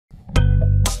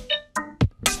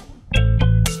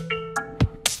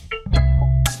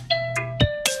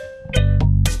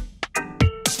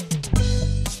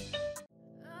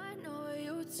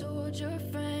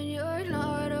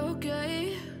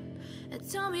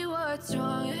me what's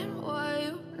wrong and why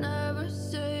you never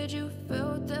said you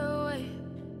felt that way.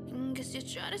 And guess you're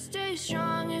trying to stay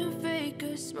strong and fake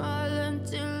a smile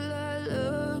until I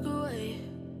look away.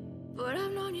 But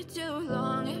I've known you too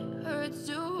long, it hurts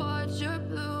to watch your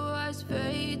blue eyes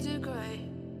fade to gray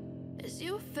as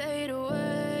you fade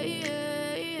away,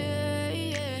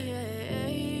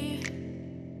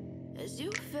 as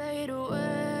you fade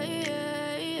away.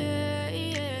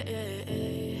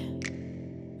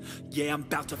 Yeah, I'm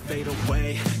about to fade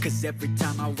away, cause every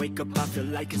time I wake up I feel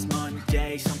like it's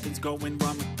Monday. Something's going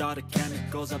wrong with all the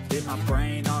chemicals up in my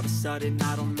brain. All of a sudden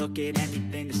I don't look at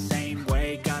anything the same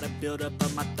way. Got a buildup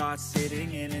of my thoughts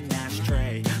sitting in an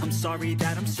ashtray. I'm sorry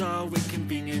that I'm so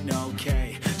inconvenient,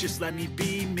 okay. Just let me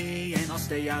be me and I'll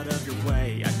stay out of your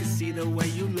way. I can see the way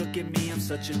you look at me, I'm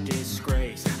such a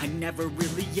disgrace. I never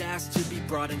really asked to be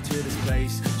brought into this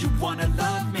place. You wanna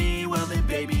love me? Well then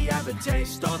baby I have a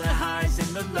taste. All the highs and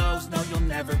the lows, no you'll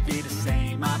never be the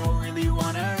same. I don't really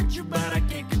wanna hurt you but I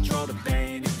can't control the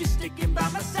pain. If you're sticking by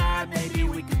my side maybe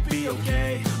we could be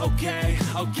okay.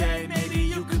 Okay, maybe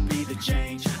you could be the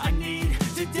change I need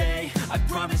today. I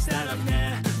promise that I've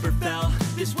never felt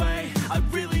this way. I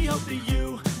really hope that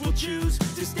you will choose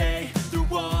to stay.